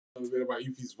A little bit about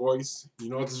Yuffie's voice. You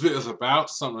know what this video is about?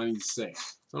 Something I need to say.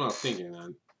 Something I'm thinking,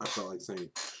 and I felt like saying.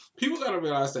 People gotta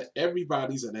realize that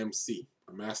everybody's an MC,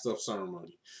 a master of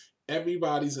ceremony.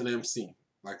 Everybody's an MC,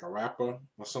 like a rapper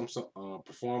or some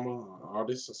performer, or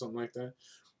artist or something like that.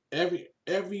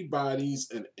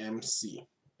 Everybody's an MC.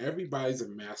 Everybody's a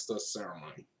master of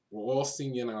ceremony. We're all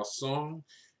singing our song,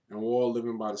 and we're all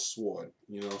living by the sword.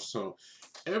 You know, so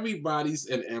everybody's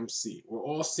an MC. We're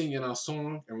all singing our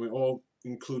song, and we're all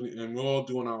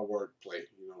doing our wordplay.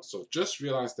 You know, so just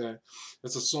realize that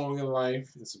it's a song in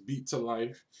life. It's a beat to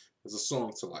life. There's a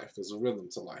song to life. There's a rhythm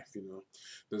to life. You know,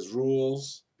 there's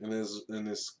rules and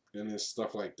there's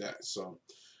stuff like that. So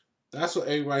that's what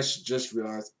everybody should just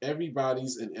realize.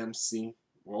 Everybody's an MC.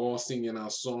 We're all singing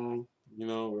our song. You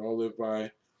know, we all live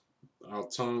by our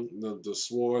tongue, the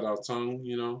sword, our tongue.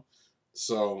 You know,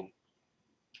 so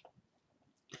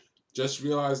just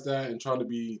realize that and try to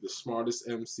be the smartest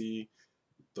MC,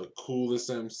 the coolest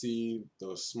MC,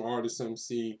 the smartest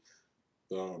MC,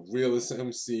 the realest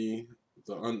MC,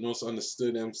 the most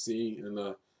understood MC, and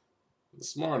the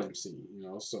smart MC, you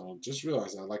know. So just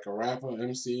realize that, like a rapper,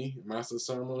 MC, master of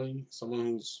ceremony, someone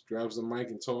who grabs the mic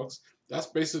and talks. That's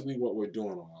basically what we're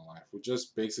doing all our life. We're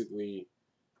just basically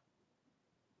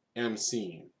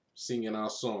MCing, singing our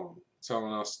song,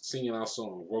 singing our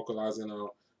song, vocalizing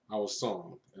our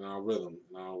song and our rhythm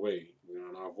and our way, you know,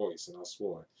 and our voice and our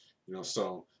sword, you know.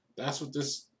 So that's what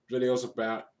this video is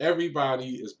about.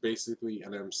 Everybody is basically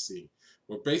an MC.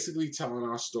 We're basically telling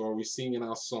our story, singing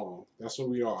our song. That's what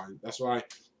we are. That's why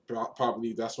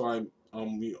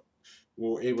we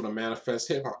were able to manifest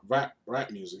hip hop,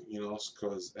 rap music, you know,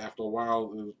 because after a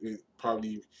while it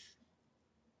probably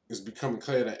is becoming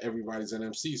clear that everybody's an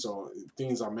MC. So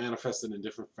things are manifested in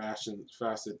different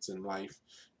facets in life,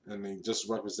 and they just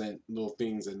represent little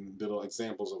things and little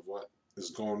examples of what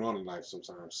is going on in life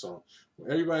sometimes. So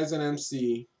everybody's an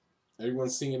MC.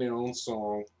 Everyone's singing their own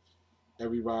song.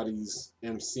 Everybody's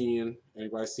MCing.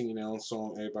 Everybody's singing their own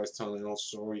song. Everybody's telling their own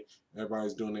story.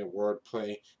 Everybody's doing their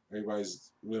wordplay.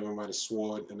 Everybody's living by the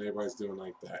sword, and everybody's doing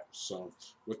like that. So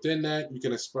within that, you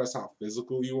can express how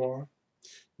physical you are.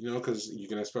 You know, because you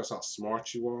can express how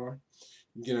smart you are.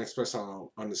 You can express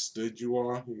how understood you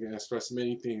are. You can express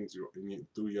many things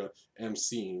through your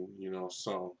MCing, you know.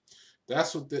 So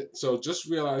that's what so just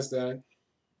realize that,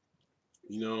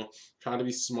 you know, try to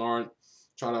be smart,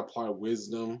 try to apply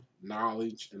wisdom,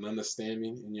 knowledge, and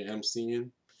understanding in your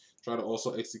MCing. Try to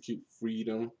also execute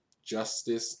freedom,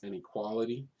 justice, and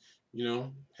equality. You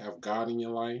know, have God in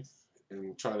your life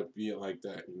and try to be it like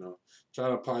that. You know, try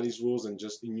to apply these rules and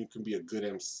you can be a good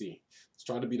MC. Just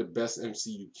try to be the best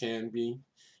MC you can be.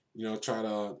 You know, try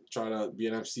to be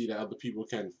an MC that other people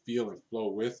can feel and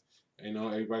flow with. You know,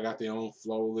 everybody got their own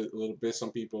flow a little bit.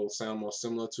 Some people sound more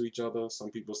similar to each other.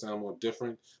 Some people sound more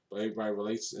different, but everybody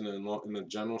relates in a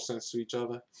general sense to each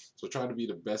other. So try to be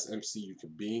the best MC you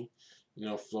can be. You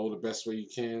know, flow the best way you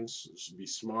can. Be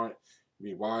smart,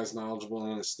 be wise, knowledgeable,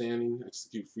 and understanding.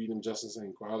 Execute freedom, justice, and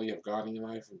equality. Have God in your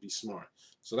life, and be smart.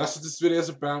 So that's what this video is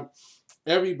about.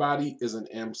 Everybody is an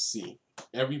MC.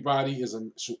 Everybody is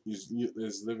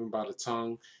living by the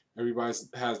tongue. Everybody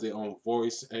has their own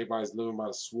voice. Everybody's living by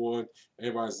the sword.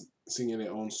 Everybody's singing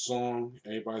their own song.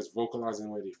 Everybody's vocalizing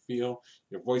the way they feel.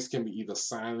 Your voice can be either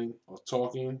silent or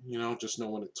talking. You know, just know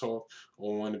when to talk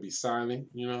or when to be silent.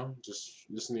 You know, just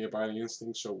listen to your body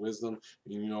instinct, show wisdom,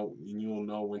 and you'll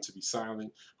know when to be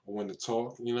silent or when to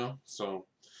talk. You know, so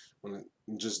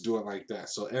just do it like that.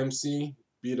 So MC,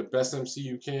 be the best MC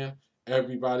you can.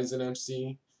 Everybody's an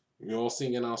MC. We're all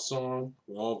singing our song.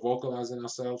 We're all vocalizing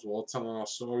ourselves. We're all telling our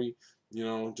story. You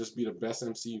know, just be the best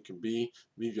MC you can be.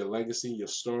 Leave your legacy, your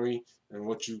story, and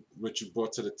what you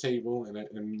brought to the table, and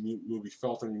you will be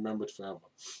felt and remembered forever.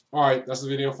 All right, that's the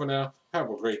video for now. Have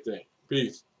a great day.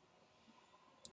 Peace.